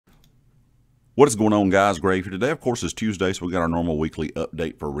What is going on, guys? Grave here. Today, of course, is Tuesday, so we got our normal weekly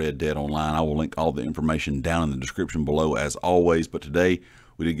update for Red Dead Online. I will link all the information down in the description below as always, but today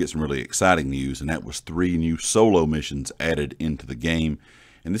we did get some really exciting news, and that was 3 new solo missions added into the game.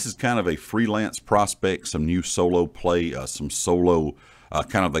 And this is kind of a freelance prospect, some new solo play, some solo,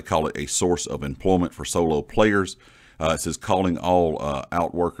 they call it a source of employment for solo players. It says calling all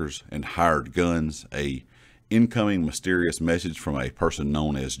outworkers and hired guns. A incoming mysterious message from a person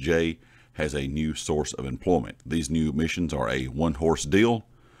known as Jay has a new source of employment. These new missions are a one-horse deal,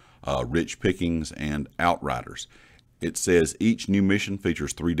 rich pickings, and outriders. It says each new mission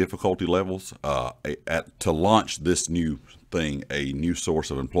features 3 difficulty levels. To launch this new thing, a new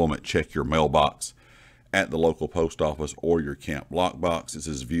source of employment, check your mailbox at the local post office or your camp lockbox. It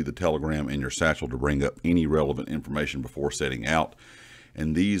says view the telegram in your satchel to bring up any relevant information before setting out.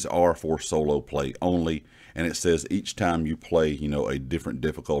 And these are for solo play only. And it says each time you play, a different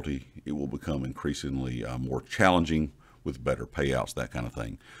difficulty, it will become increasingly more challenging with better payouts, that kind of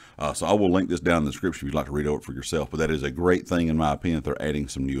thing. So I will link this down in the description if you'd like to read over it for yourself. But that is a great thing, in my opinion, that they're adding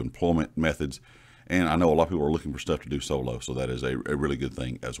some new employment methods. And I know a lot of people are looking for stuff to do solo, so that is a really good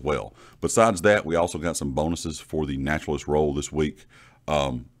thing as well. Besides that, we also got some bonuses for the naturalist role this week.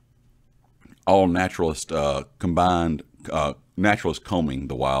 All naturalist naturalist combing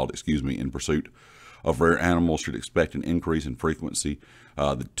the wild, in pursuit of rare animals should expect an increase in frequency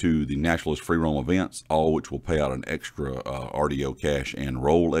to the naturalist free roam events, all which will pay out an extra RDO cash and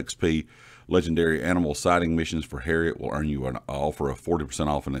roll XP. Legendary animal sighting missions for Harriet will earn you an offer of 40%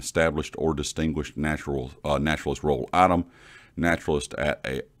 off an established or distinguished naturalist role item. Naturalist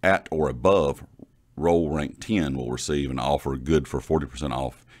at or above role rank 10 will receive an offer good for 40%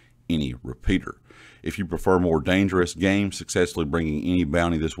 off any repeater. If you prefer more dangerous games, successfully bringing any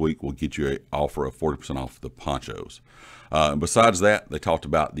bounty this week will get you an offer of 40% off the ponchos. Besides that, they talked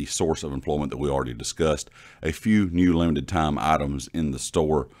about the source of employment that we already discussed. A few new limited time items in the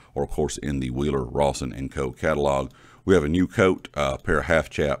store, or of course in the Wheeler, Rawson & Co. catalog. We have a new coat, a pair of half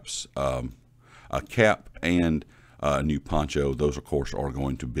chaps, a cap, and a new poncho. Those, of course, are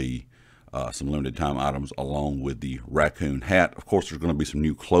going to be some limited time items along with the raccoon hat. Of course, there's going to be some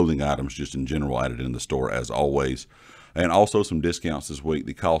new clothing items just in general added in the store as always. And also some discounts this week.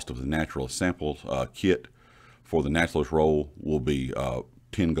 The cost of the naturalist sample kit for the naturalist role will be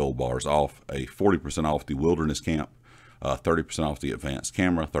 10 gold bars off, a 40% off the wilderness camp, 30% off the advanced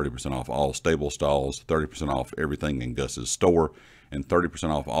camera, 30% off all stable stalls, 30% off everything in Gus's store, and 30%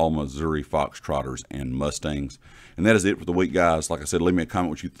 off all Missouri Foxtrotters and Mustangs. And that is it for the week, guys. Like I said, leave me a comment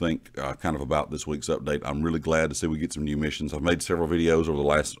what you think kind of about this week's update. I'm really glad to see we get some new missions. I've made several videos over the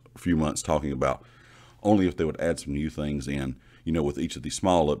last few months talking about only if they would add some new things in, with each of these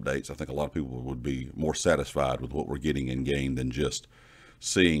small updates. I think a lot of people would be more satisfied with what we're getting in game than just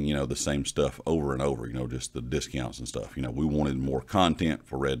seeing, the same stuff over and over, just the discounts and stuff. We wanted more content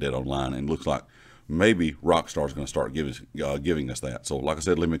for Red Dead Online, and it looks like maybe Rockstar's going to start giving us that. So like I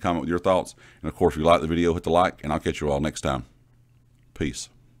said, leave me a comment with your thoughts. And of course, if you like the video, hit the like, and I'll catch you all next time. Peace.